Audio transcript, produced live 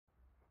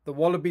The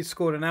Wallabies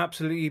scored an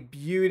absolutely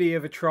beauty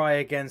of a try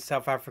against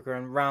South Africa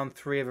in round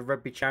 3 of the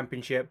Rugby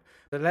Championship.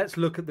 So let's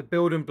look at the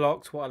building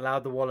blocks what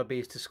allowed the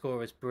Wallabies to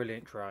score this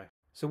brilliant try.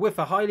 So with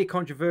a highly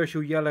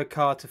controversial yellow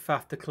card to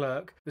Faf de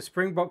Klerk, the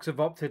Springboks have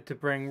opted to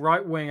bring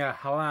right winger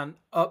Halan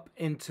up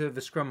into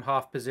the scrum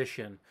half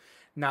position.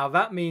 Now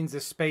that means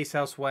there's space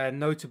elsewhere,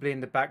 notably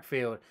in the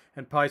backfield.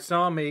 And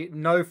Paisami,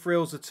 no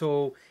frills at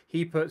all.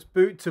 He puts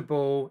boot to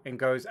ball and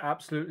goes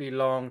absolutely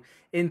long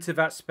into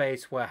that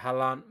space where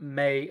Halan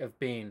may have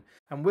been.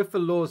 And with the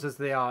laws as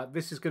they are,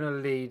 this is going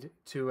to lead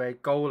to a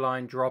goal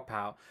line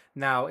dropout.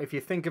 Now, if you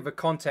think of a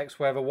context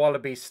where the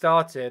Wallabies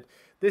started,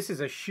 this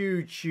is a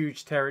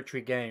huge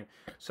territory game.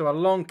 So a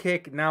long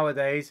kick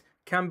nowadays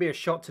can be a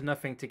shot to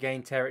nothing to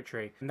gain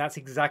territory. And that's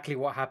exactly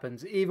what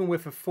happens. Even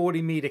with a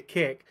 40-meter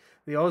kick,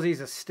 the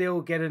Aussies are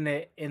still getting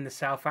it in the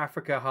South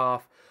Africa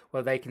half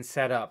where they can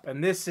set up.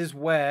 And this is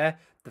where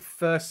the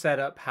first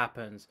setup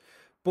happens.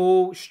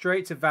 Ball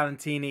straight to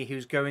Valentini,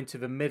 who's going to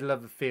the middle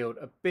of the field.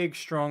 A big,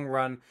 strong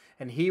run.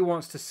 And he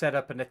wants to set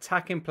up an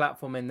attacking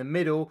platform in the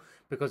middle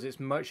because it's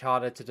much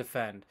harder to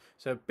defend.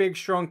 So big,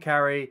 strong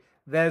carry.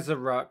 There's a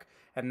ruck.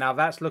 And now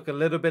let's look a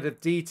little bit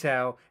of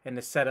detail in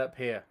the setup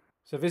here.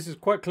 So this is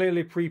quite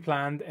clearly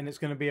pre-planned, and it's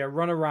going to be a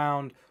run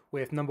around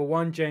with number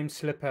 1 James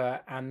Slipper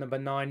and number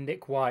 9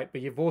 Nick White.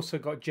 But you've also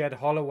got Jed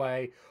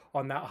Holloway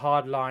on that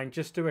hard line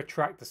just to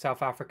attract the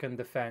South African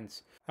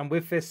defence. And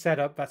with this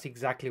setup, that's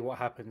exactly what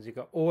happens. You've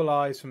got all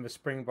eyes from the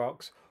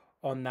Springboks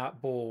on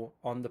that ball,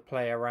 on the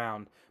play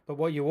around. But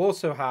what you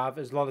also have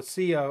is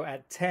Lolosio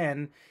at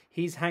 10.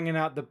 He's hanging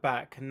out the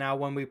back. Now,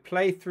 when we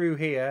play through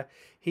here,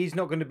 he's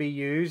not going to be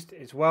used.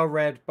 It's well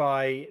read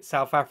by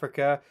South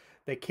Africa.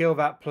 They kill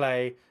that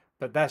play.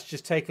 But let's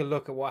just take a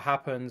look at what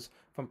happens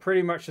from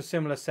pretty much a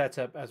similar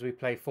setup as we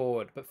play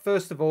forward. But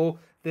first of all,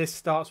 this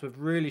starts with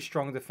really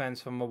strong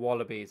defense from the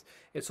Wallabies.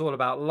 It's all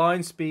about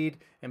line speed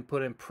and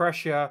putting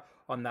pressure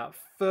on that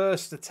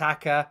first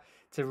attacker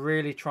to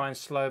really try and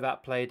slow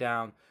that play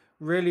down.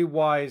 Really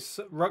wise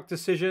ruck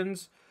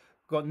decisions.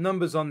 Got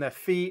numbers on their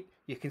feet.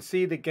 You can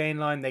see the gain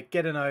line. They're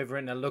getting over it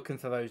and they're looking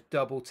for those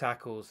double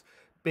tackles.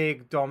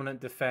 Big, dominant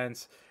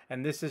defense.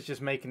 And this is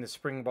just making the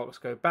Springboks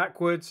go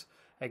backwards.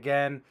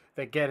 Again,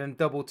 they're getting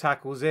double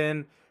tackles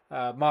in.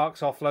 Marks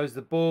offloads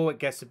the ball. It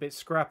gets a bit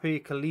scrappy.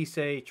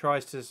 Khaleesi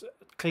tries to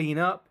clean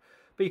up.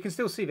 But you can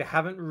still see they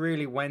haven't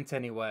really went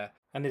anywhere.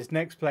 And his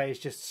next play is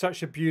just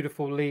such a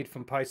beautiful lead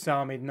from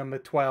Paisami, number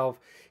 12.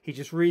 He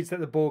just reads that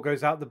the ball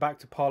goes out the back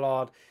to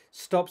Pollard.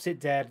 Stops it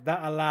dead.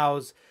 That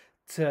allows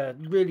to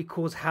really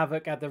cause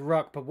havoc at the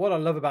ruck. But what I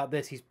love about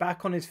this, he's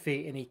back on his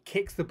feet and he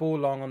kicks the ball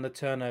long on the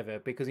turnover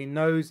because he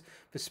knows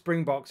the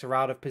Springboks are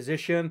out of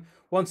position.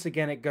 Once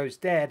again, it goes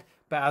dead.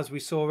 But as we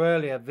saw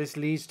earlier, this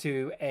leads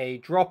to a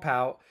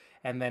dropout.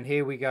 And then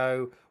here we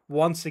go.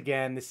 Once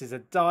again, this is a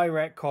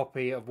direct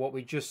copy of what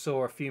we just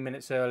saw a few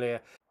minutes earlier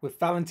with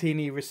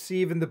Valentini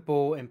receiving the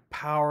ball and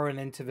powering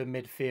into the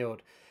midfield.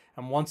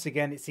 And once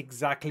again, it's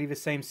exactly the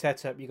same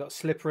setup. You've got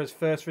Slipper as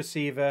first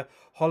receiver,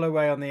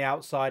 Holloway on the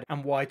outside,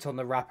 and White on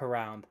the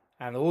wraparound.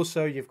 And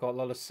also, you've got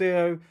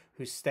Lolosio,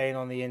 who's staying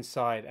on the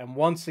inside. And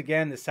once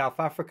again, the South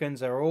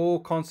Africans are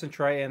all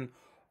concentrating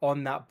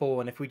on that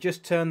ball. And if we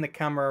just turn the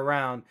camera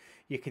around,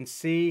 you can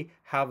see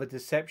how the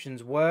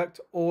deceptions worked.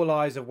 All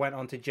eyes have went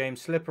onto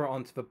James Slipper,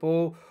 onto the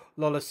ball.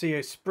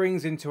 Lolosio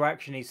springs into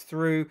action, he's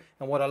through.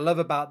 And what I love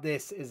about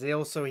this is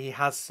also he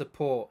has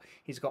support.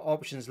 He's got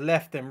options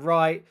left and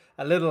right,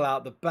 a little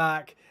out the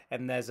back,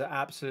 and there's an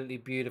absolutely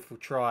beautiful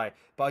try.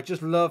 But I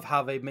just love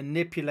how they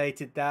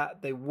manipulated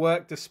that. They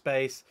worked the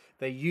space,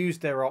 they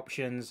used their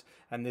options,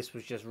 and this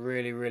was just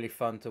really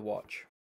fun to watch.